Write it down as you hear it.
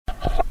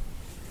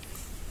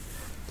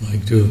I'd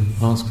like to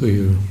ask for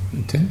your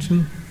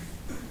attention.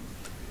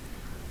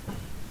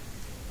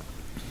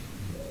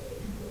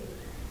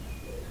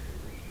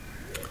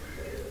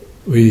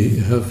 We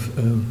have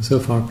so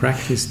far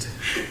practiced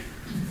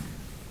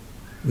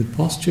with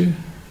posture,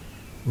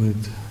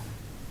 with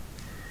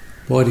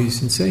body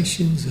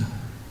sensations,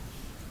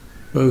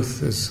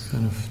 both as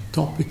kind of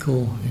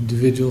topical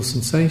individual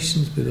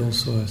sensations, but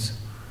also as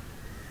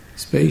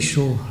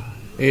spatial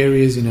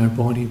areas in our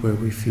body where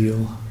we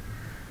feel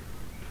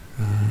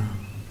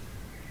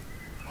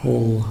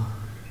whole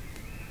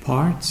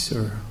parts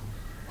or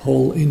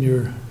whole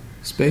inner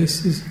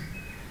spaces.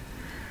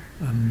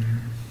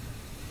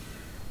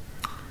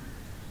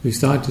 We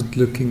started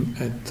looking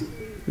at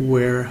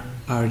where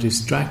our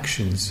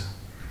distractions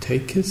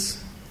take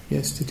us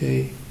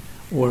yesterday,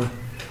 or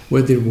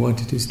whether what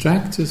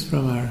distracts us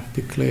from our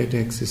declared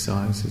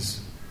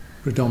exercises,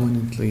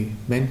 predominantly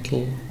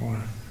mental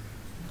or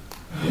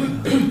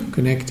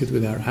connected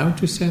with our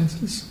outer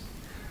senses,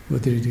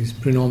 whether it is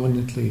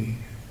predominantly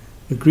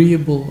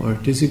agreeable or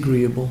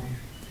disagreeable.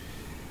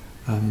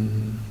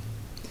 And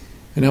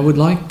I would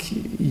like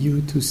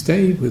you to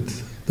stay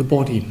with the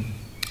body,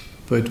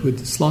 but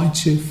with a slight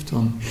shift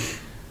on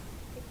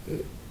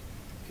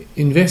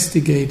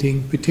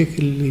investigating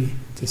particularly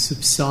the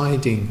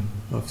subsiding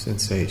of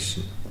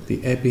sensation,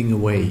 the ebbing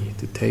away,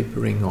 the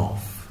tapering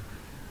off.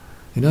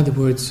 In other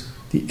words,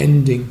 the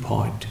ending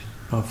part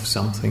of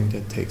something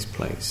that takes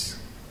place.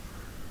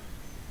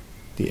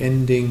 The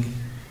ending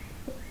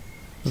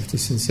of the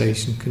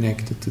sensation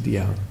connected to the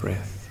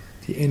out-breath.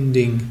 The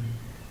ending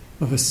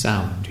of a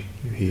sound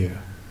you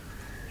hear.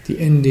 The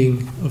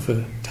ending of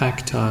a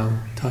tactile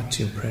touch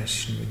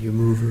impression when you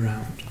move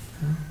around.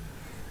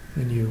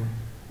 When you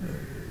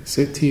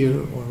sit here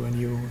or when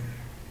you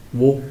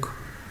walk.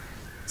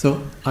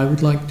 So I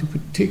would like to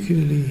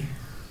particularly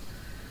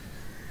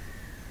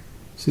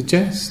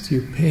suggest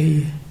you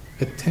pay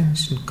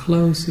attention,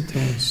 close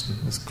attention,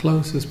 as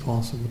close as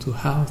possible to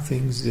how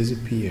things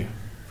disappear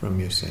from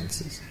your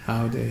senses,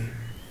 how they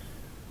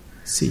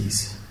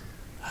cease,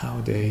 how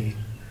they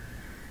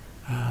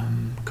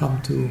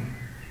come to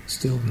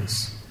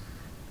stillness.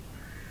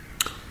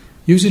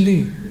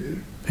 Usually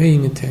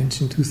paying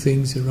attention to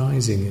things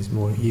arising is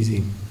more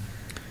easy.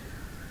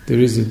 There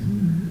is a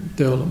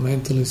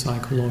developmental and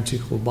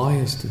psychological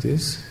bias to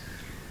this.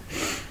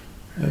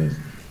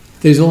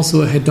 There's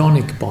also a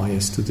hedonic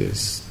bias to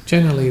this.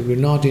 Generally, we're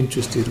not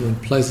interested when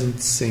pleasant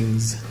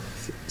things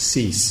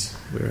cease.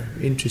 We're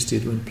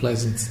interested when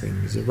pleasant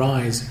things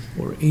arise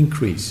or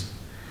increase.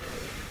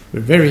 We're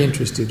very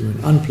interested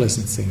when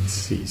unpleasant things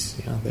cease.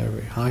 They're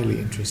very highly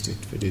interested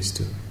for this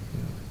too.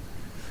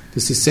 The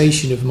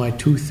cessation of my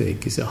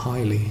toothache is a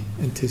highly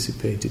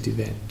anticipated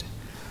event.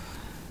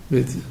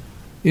 With,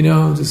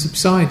 the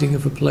subsiding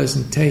of a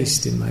pleasant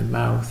taste in my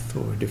mouth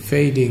or the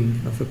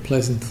fading of a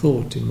pleasant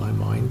thought in my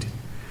mind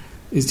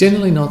is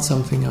generally not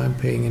something I'm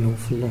paying an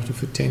awful lot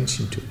of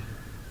attention to.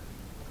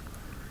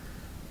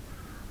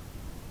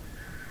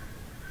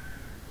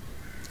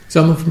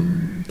 Some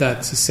of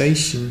that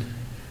cessation,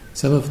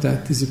 some of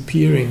that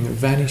disappearing or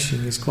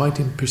vanishing is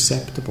quite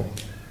imperceptible.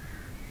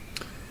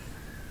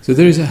 So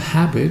there is a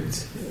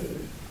habit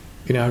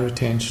in our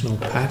attentional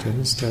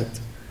patterns that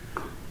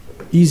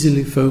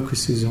easily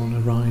focuses on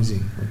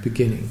arising, on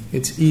beginning.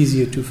 It's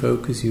easier to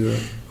focus your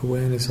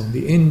awareness on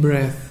the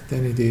in-breath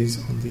than it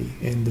is on the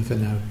end of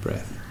an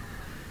out-breath.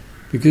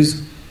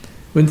 Because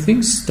when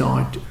things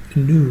start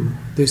new,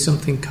 there's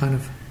something kind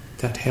of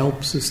that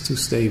helps us to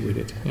stay with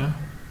it.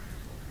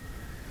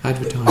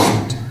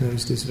 Advertisement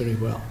knows this very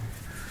well.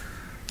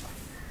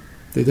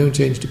 They don't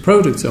change the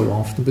product so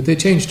often, but they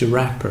change the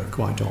wrapper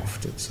quite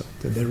often, so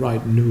that they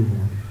write new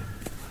on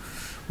it.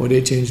 Or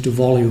they change the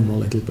volume a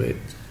little bit.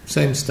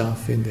 Same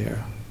stuff in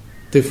there.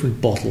 Different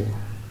bottle.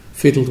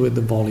 Fiddled with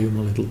the volume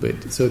a little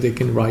bit, so they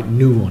can write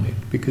new on it.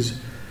 Because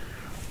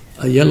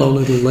a yellow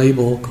little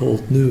label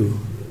called new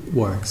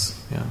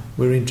works.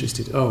 We're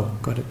interested. Oh,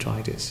 got to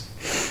try this.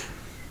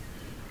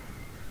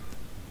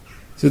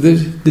 So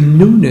the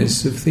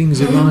newness of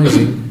things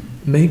arising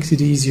makes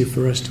it easier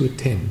for us to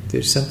attend.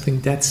 There's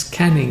something, that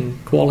scanning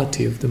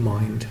quality of the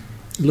mind,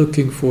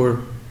 looking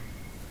for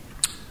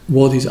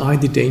what is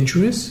either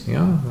dangerous,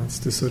 that's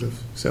the sort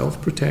of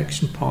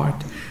self-protection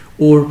part,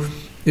 or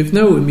if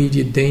no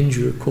immediate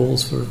danger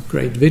calls for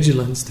great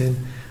vigilance,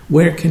 then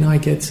where can I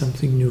get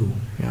something new?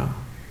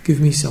 Give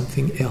me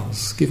something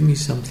else, give me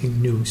something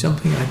new,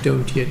 something I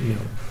don't yet know.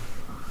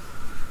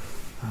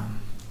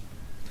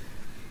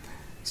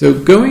 So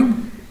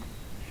going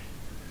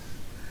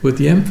with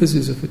the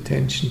emphasis of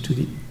attention to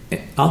the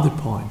other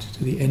part,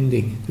 to the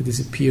ending, the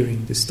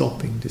disappearing, the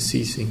stopping, the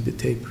ceasing, the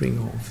tapering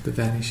off, the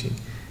vanishing,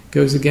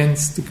 goes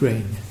against the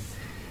grain.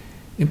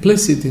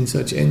 Implicit in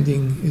such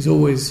ending is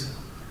always,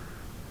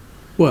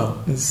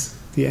 as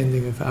the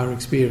ending of our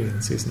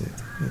experience, isn't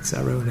it? It's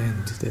our own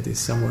end that is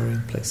somewhere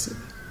implicit.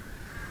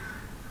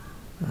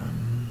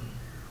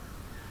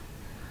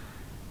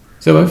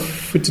 So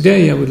for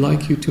today, I would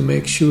like you to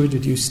make sure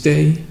that you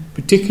stay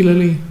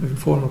particularly in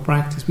formal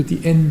practice, with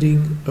the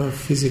ending of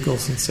physical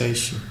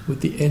sensation,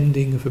 with the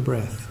ending of a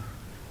breath,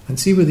 and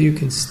see whether you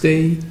can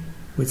stay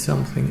with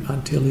something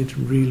until it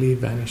really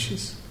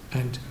vanishes,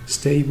 and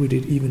stay with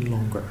it even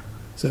longer.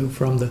 So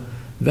from the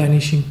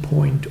vanishing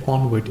point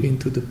onward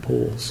into the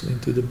pause,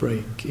 into the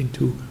break,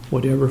 into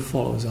whatever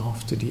follows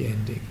after the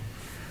ending.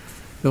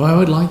 So I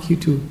would like you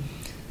to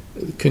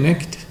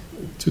connect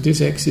to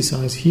this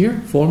exercise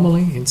here,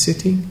 formally, in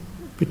sitting,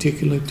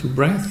 particularly to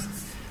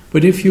breath.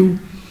 But if you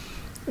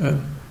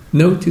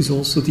notice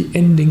also the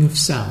ending of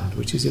sound,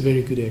 which is a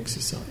very good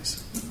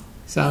exercise.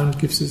 Sound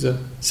gives us a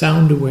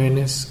sound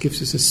awareness,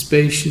 gives us a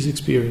spacious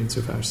experience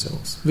of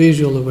ourselves.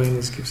 Visual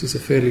awareness gives us a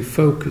fairly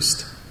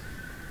focused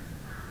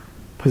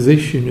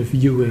position of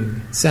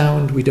viewing.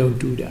 Sound, we don't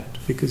do that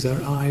because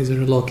our eyes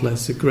are a lot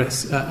less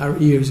aggressive. Our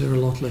ears are a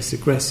lot less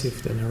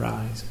aggressive than our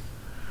eyes.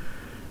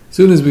 As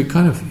soon as we're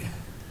kind of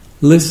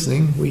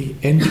listening, we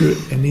enter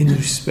an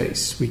inner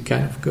space. We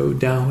kind of go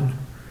down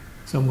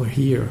somewhere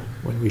here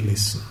when we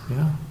listen.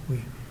 Yeah,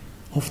 we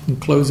often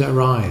close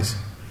our eyes.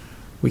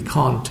 We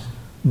can't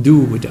do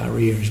with our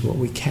ears what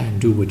we can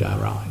do with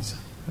our eyes.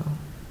 You know?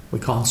 We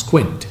can't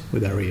squint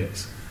with our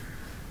ears.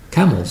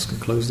 Camels can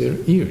close their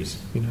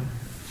ears.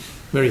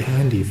 Very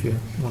handy if you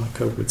want to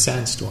cope with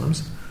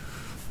sandstorms.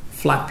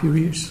 Flap your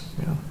ears.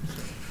 Yeah.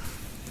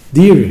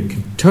 Deer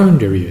can turn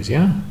their ears.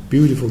 Yeah,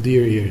 beautiful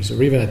deer ears,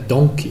 or even a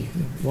donkey,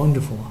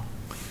 wonderful.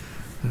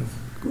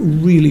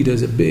 Really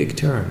does a big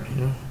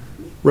turn.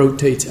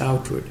 Rotates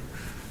outward.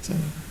 So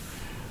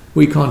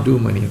we can't do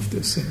many of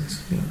those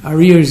things.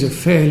 Our ears are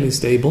fairly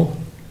stable,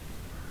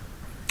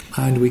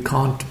 and we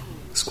can't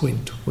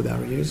squint with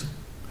our ears.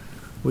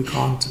 We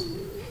can't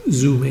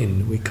zoom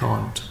in. We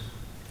can't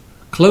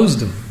close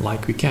them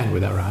like we can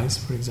with our eyes,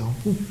 for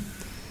example.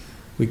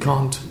 We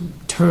can't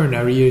turn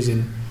our ears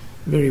in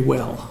very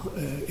well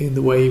in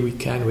the way we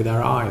can with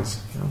our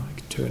eyes. We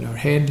can turn our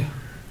head,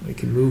 we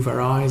can move our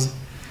eyes.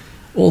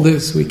 All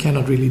this we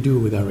cannot really do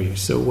with our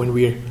ears. So when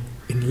we're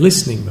in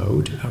listening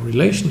mode, our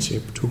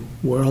relationship to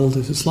world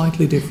is a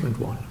slightly different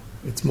one.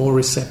 It's more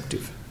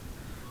receptive.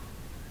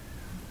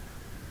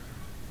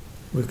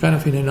 We're kind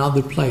of in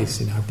another place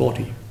in our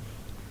body.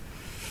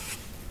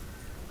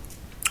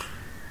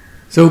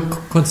 So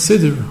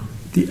consider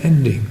the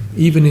ending,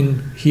 even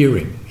in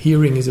hearing.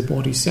 Hearing is a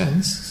body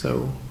sense,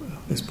 so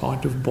as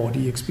part of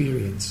body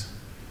experience.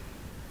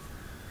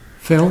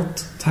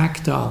 Felt,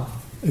 tactile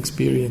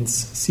experience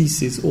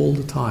ceases all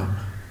the time.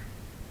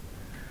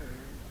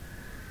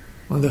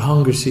 When the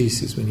hunger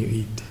ceases when you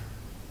eat.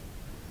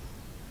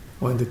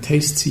 When the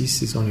taste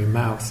ceases on your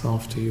mouth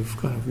after you've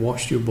kind of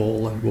washed your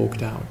bowl and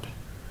walked out.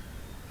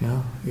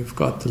 Yeah, you've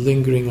got the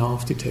lingering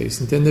aftertaste,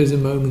 and then there's a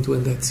moment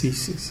when that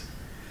ceases.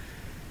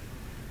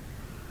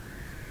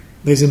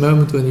 There's a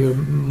moment when your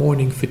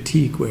morning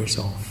fatigue wears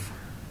off.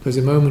 There's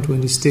a moment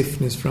when the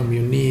stiffness from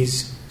your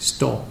knees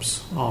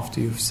stops after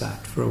you've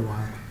sat for a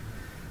while.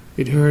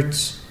 It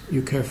hurts,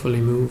 you carefully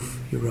move,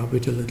 you rub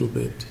it a little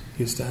bit,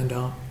 you stand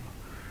up,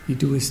 you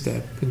do a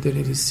step, and then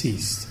it has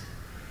ceased.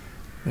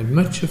 And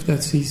much of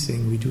that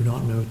ceasing we do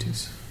not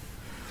notice.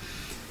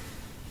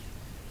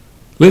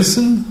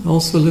 Listen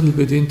also a little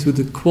bit into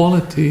the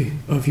quality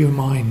of your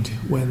mind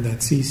when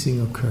that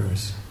ceasing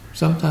occurs.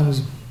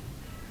 Sometimes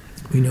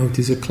we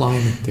notice a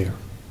climate there.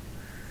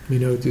 We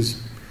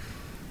notice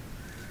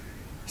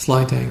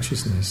slight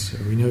anxiousness,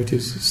 or we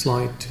notice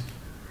slight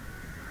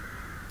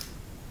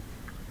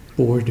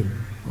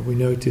boredom, or we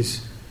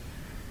notice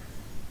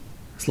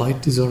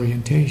slight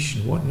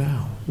disorientation. What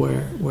now?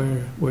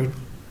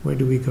 Where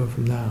do we go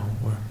from now?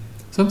 Or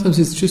sometimes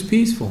it's just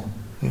peaceful.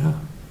 Yeah.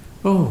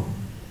 Oh,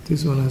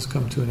 this one has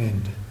come to an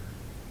end.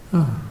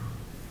 Oh,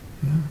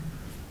 yeah.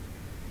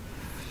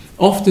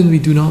 Often we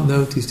do not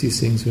notice these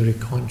things very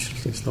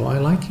consciously. So I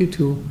like you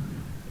to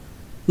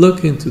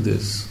look into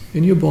this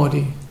in your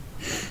body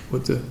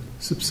with the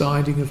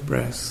subsiding of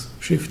breath,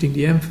 shifting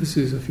the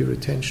emphasis of your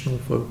attentional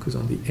focus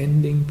on the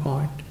ending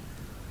part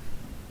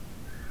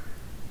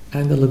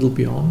and a little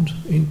beyond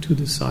into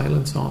the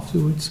silence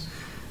afterwards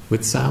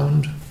with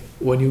sound.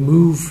 When you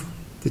move,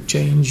 the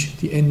change,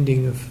 the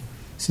ending of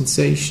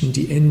sensation,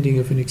 the ending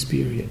of an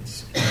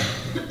experience,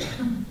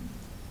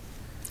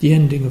 the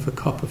ending of a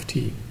cup of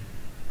tea,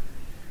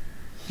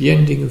 the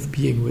ending of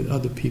being with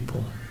other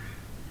people,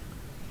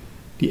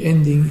 the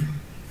ending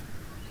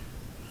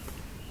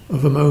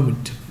of a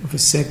moment, of a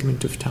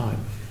segment of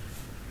time.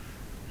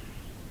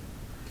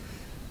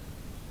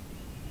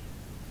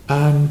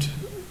 And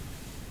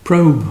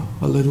probe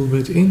a little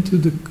bit into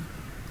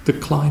the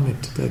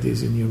climate that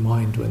is in your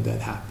mind when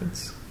that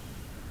happens.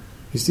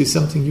 Is this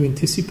something you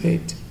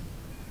anticipate?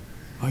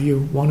 Are you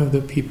one of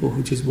the people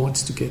who just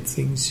wants to get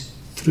things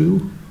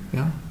through?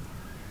 Yeah,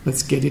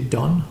 let's get it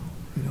done.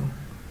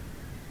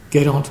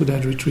 Get onto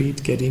that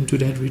retreat, get into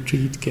that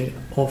retreat, get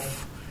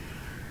off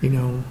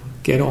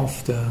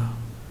the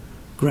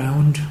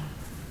ground,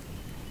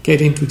 get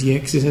into the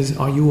exercise.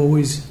 Are you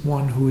always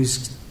one who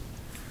is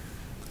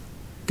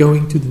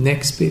going to the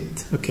next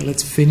bit? Okay,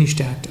 let's finish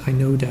that. I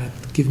know that.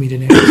 Give me the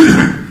next.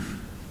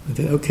 And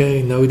then,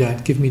 okay, know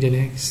that, give me the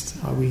next.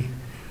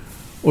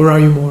 Or are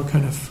you more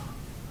kind of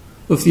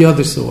the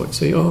other sort?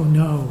 Say, oh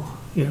no,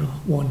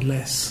 one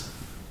less,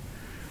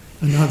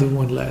 another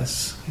one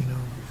less.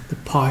 The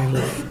pile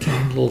of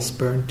candles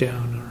burnt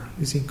down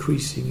is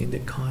increasing in the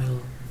pile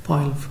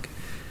of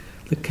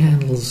the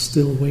candles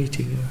still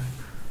waiting,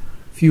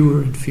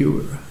 fewer and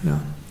fewer.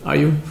 Now, are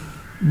you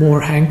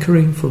more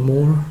hankering for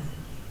more,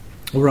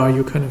 or are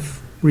you kind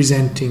of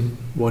resenting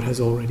what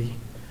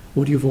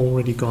you've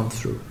already gone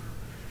through?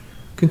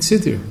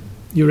 Consider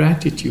your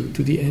attitude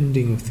to the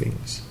ending of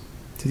things,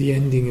 to the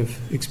ending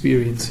of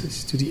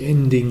experiences, to the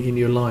ending in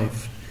your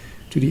life,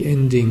 to the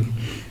ending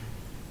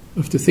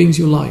of the things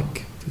you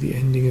like, to the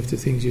ending of the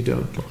things you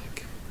don't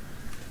like.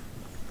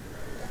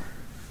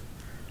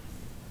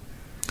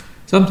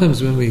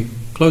 Sometimes when we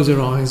close our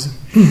eyes,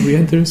 we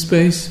enter a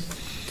space,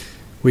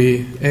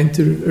 we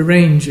enter a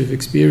range of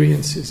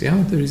experiences.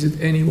 There is at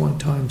any one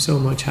time so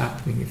much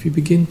happening. If you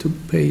begin to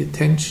pay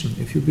attention,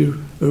 if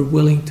you are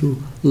willing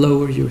to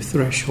lower your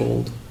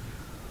threshold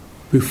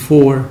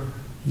before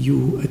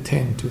you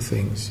attend to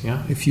things,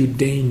 if you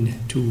deign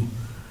to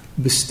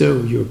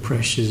bestow your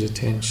precious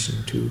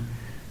attention to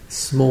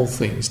small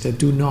things that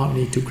do not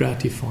need to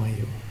gratify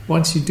you.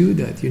 Once you do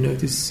that, you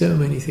notice so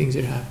many things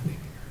are happening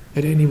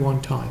at any one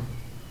time.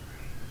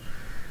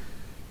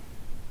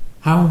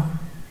 How,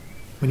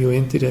 when you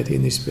enter that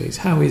inner space,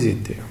 how is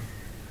it there?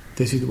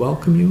 Does it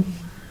welcome you?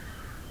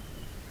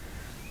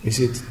 Is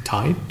it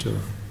tight or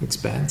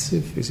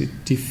expansive? Is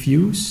it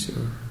diffuse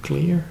or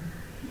clear?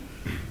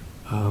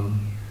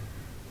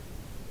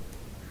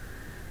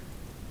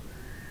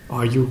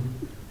 Are you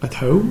at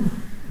home,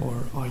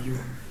 or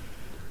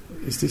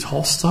is this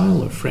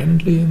hostile or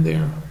friendly in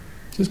there?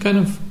 Just kind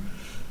of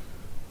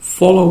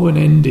follow an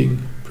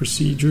ending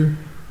procedure,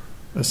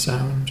 a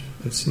sound,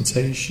 a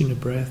sensation, a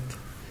breath,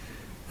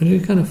 and you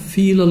kind of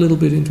feel a little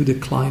bit into the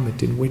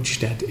climate in which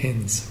that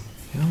ends.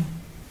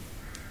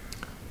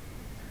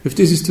 If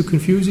this is too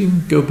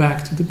confusing, go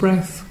back to the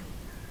breath.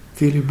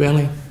 Feel your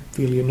belly,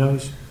 feel your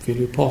nose, feel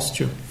your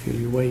posture, feel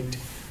your weight.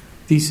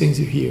 These things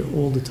are here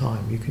all the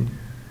time.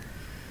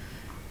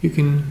 You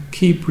can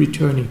keep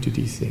returning to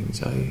these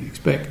things. I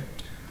expect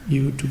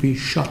you to be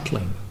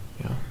shuttling.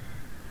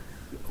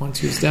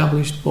 Once you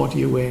established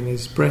body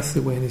awareness, breath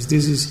awareness,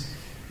 this is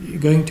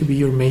going to be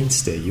your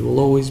mainstay. You will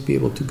always be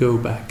able to go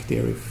back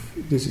there if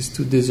this is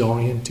too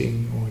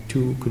disorienting or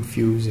too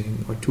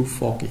confusing or too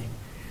foggy.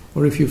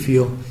 Or if you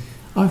feel,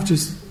 I've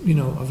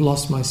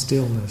lost my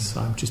stillness,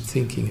 I'm just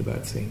thinking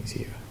about things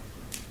here.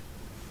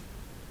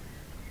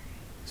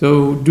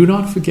 So do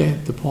not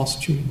forget the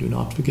posture, do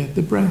not forget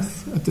the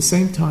breath. At the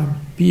same time,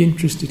 be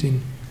interested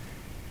in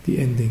the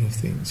ending of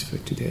things for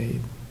today.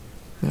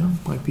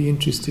 Might be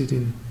interested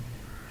in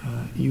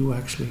you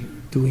actually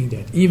doing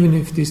that. Even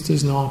if this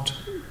does not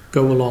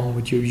go along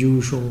with your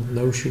usual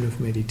notion of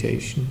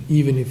meditation,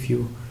 even if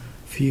you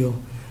feel,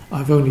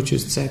 I've only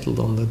just settled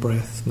on the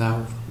breath,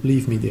 now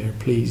leave me there,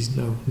 please,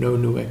 no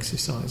new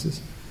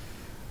exercises.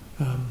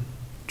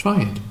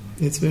 Try it.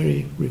 It's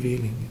very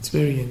revealing, it's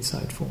very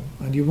insightful,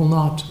 and you will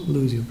not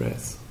lose your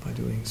breath by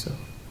doing so.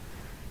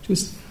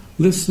 Just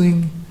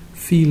listening,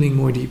 feeling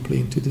more deeply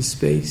into the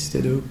space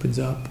that opens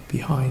up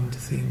behind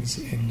things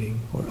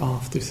ending, or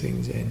after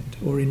things end,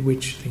 or in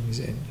which things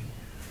end.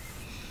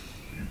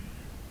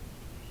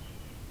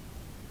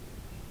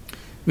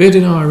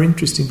 Vedana are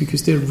interesting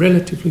because they're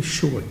relatively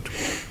short.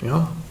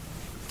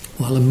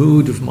 While a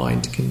mood of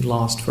mind can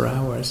last for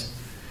hours,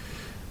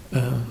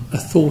 a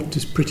thought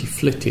is pretty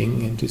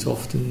flitting and is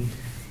often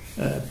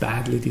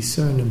badly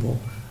discernible.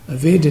 A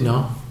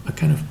Vedana, a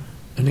kind of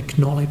an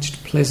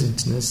acknowledged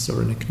pleasantness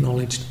or an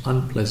acknowledged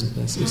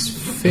unpleasantness, is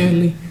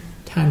fairly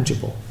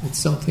tangible. It's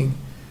something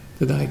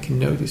that I can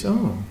notice,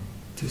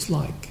 just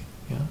like.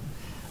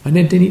 And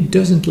then it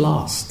doesn't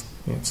last.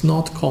 It's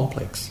not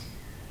complex.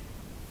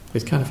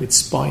 It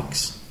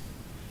spikes,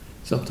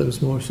 sometimes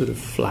more sort of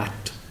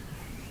flat,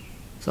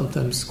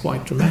 sometimes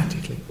quite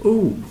dramatically.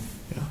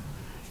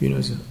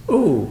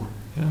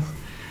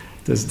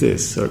 Does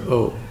this,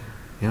 or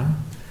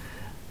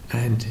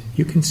and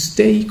you can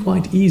stay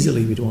quite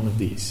easily with one of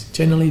these.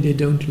 Generally, they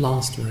don't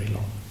last very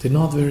long. They're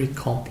not very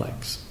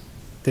complex.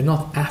 They're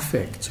not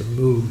affects or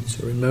moods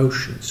or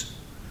emotions.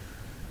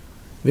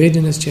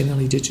 Vedanas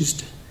generally, they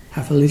just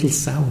have a little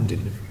sound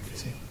in them. You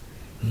say,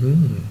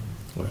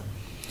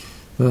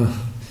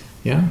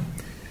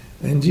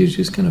 and you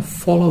just kind of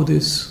follow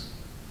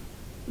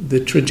the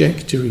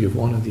trajectory of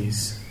one of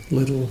these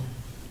little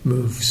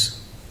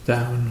moves,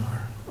 down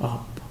or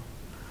up.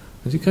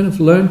 And you kind of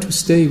learn to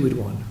stay with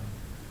one.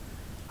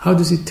 How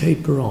does it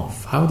taper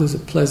off? How does a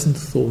pleasant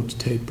thought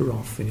taper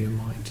off in your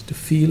mind? The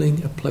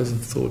feeling a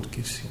pleasant thought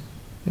gives you.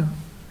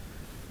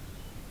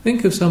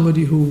 Think of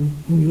somebody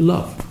whom you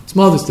love. It's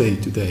Mother's Day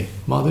today.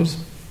 Mothers,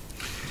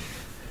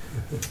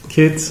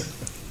 kids.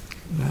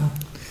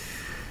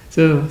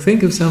 So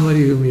think of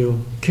somebody whom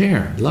you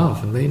care,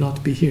 love, and may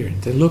not be here.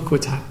 And then look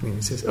what's happening.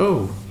 It says,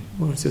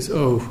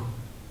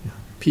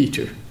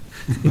 Peter.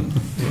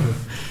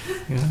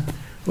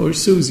 or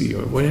Susie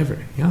or whatever,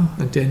 yeah?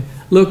 And then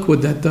look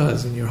what that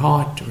does in your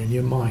heart or in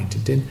your mind,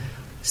 and then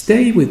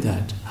stay with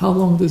that. How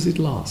long does it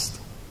last?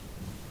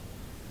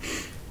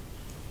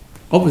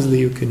 Obviously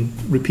you can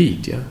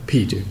repeat, yeah?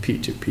 Peter,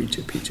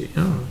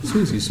 yeah?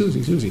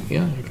 Susie,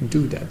 yeah? You can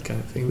do that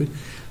kind of thing, but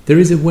there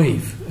is a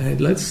wave,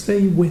 and let's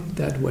stay with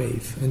that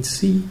wave and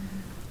see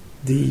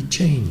the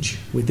change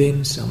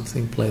within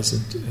something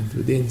pleasant and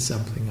within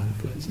something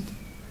unpleasant.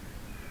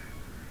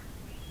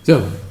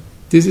 So,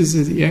 this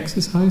is the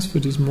exercise for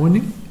this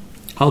morning.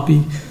 I'll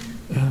be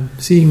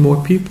seeing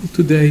more people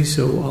today,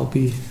 so I'll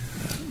be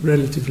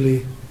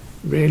relatively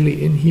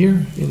rarely in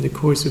here in the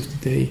course of the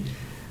day.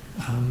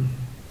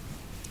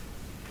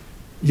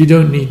 You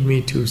don't need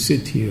me to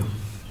sit here.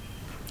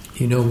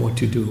 You know what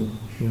to do.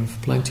 You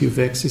have plenty of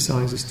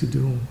exercises to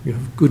do. You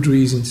have good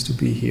reasons to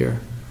be here.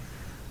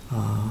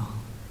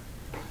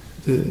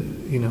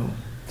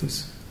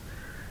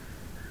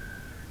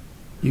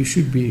 You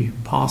should be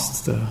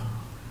past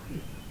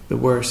the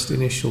worst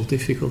initial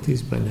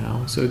difficulties by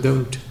now. So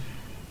don't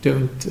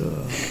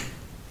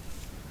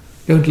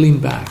lean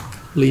back.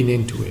 Lean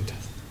into it.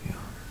 Yeah.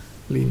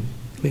 Lean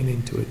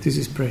into it. This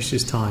is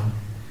precious time.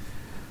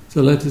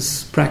 So let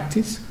us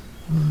practice.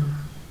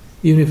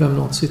 Even if I'm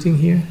not sitting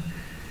here,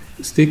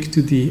 stick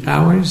to the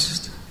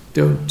hours.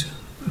 Don't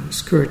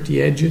skirt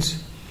the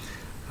edges.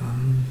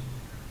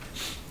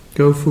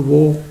 Go for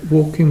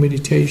walking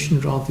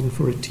meditation rather than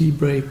for a tea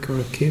break or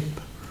a kip.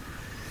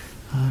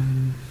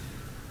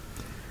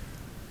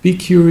 Be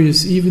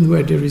curious even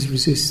where there is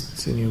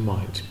resistance in your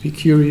mind. Be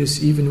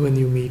curious even when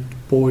you meet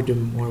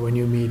boredom or when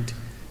you meet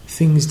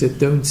things that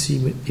don't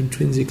seem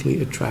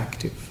intrinsically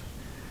attractive.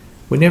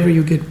 Whenever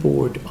you get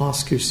bored,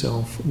 ask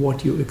yourself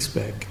what you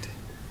expect.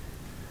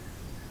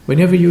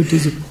 Whenever you're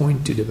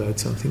disappointed about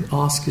something,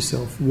 ask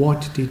yourself,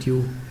 what did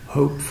you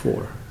hope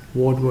for?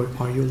 What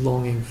are you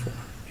longing for?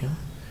 Yeah?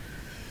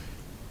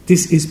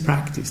 This is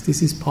practice.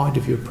 This is part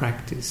of your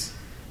practice.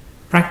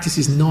 Practice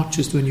is not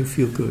just when you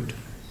feel good.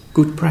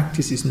 Good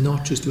practice is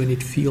not just when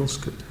it feels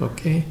good,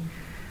 okay?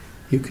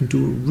 You can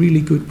do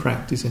really good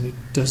practice and it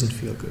doesn't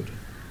feel good.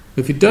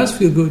 If it does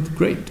feel good,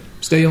 great.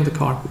 Stay on the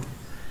carpet.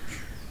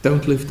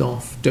 Don't lift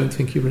off. Don't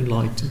think you're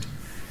enlightened.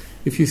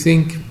 If you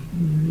think,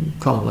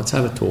 come, let's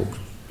have a talk.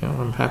 Yeah,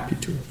 I'm happy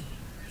to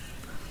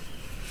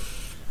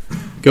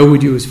go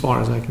with you as far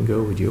as I can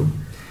go with you.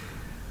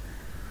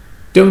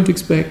 Don't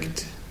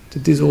expect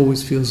that this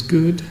always feels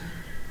good.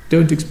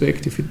 Don't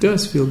expect if it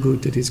does feel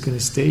good that it's going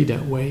to stay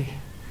that way.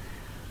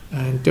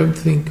 And don't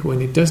think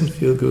when it doesn't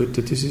feel good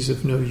that this is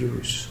of no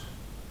use.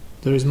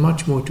 There is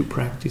much more to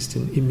practice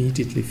than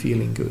immediately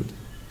feeling good.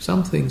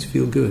 Some things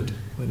feel good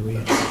when we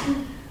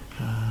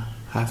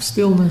have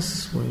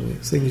stillness, when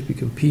things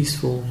become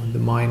peaceful, when the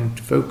mind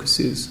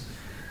focuses,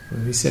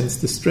 when we sense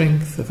the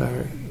strength of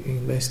our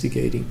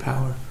investigating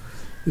power.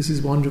 This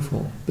is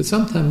wonderful. But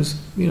sometimes,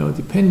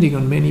 depending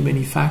on many,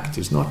 many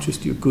factors, not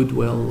just your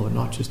goodwill or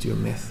not just your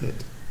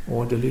method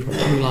or the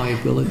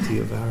reliability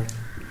of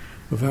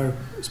our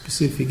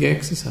specific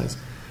exercise,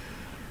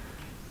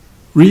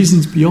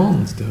 reasons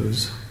beyond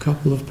those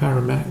couple of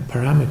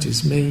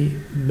parameters may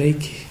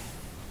make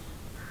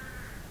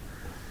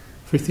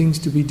for things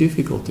to be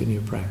difficult in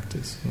your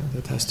practice.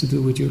 That has to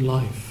do with your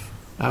life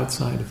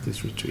outside of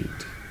this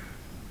retreat.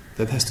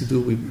 That has to do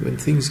with when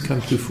things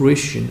come to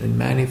fruition and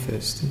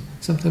manifest. And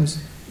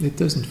sometimes it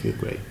doesn't feel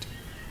great.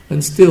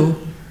 And still,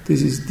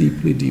 this is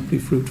deeply, deeply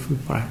fruitful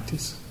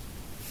practice.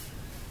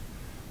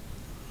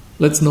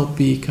 Let's not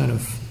be kind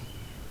of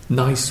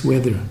nice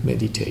weather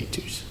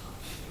meditators.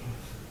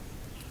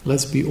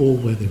 Let's be all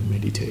weather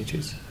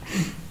meditators.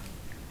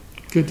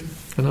 Good.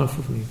 Enough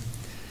of me.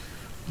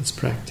 Let's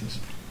practice.